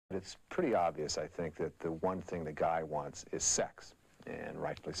it's pretty obvious, I think, that the one thing the guy wants is sex, and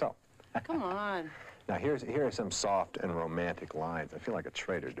rightfully so. Come on. Now, here are some soft and romantic lines. I feel like a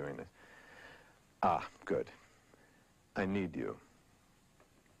traitor doing this. Ah, good. I need you.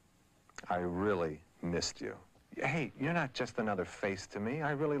 I really missed you. Hey, you're not just another face to me.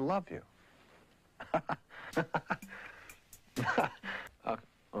 I really love you.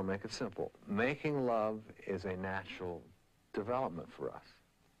 I'll make it simple. Making love is a natural development for us.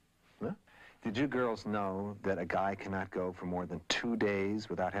 Huh? Did you girls know that a guy cannot go for more than 2 days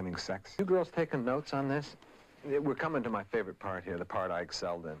without having sex? You girls taking notes on this? We're coming to my favorite part here, the part I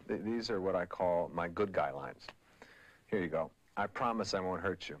excelled in. These are what I call my good guy lines. Here you go. I promise I won't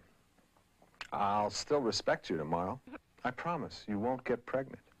hurt you. I'll still respect you tomorrow. I promise you won't get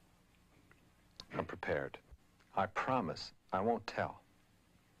pregnant. I'm prepared. I promise I won't tell.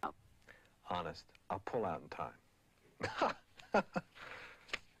 Honest, I'll pull out in time.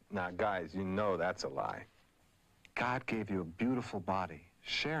 Now, guys, you know that's a lie. God gave you a beautiful body.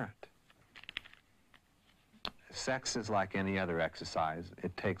 Share it. Sex is like any other exercise.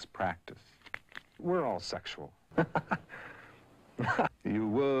 It takes practice. We're all sexual. You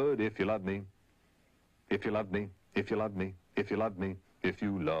would if you loved me. If you loved me. If you loved me. If you loved me. If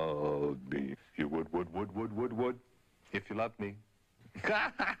you loved me. You would. If you loved me.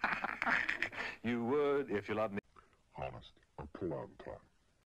 You would if you loved me. Honest, I'll pull out in time.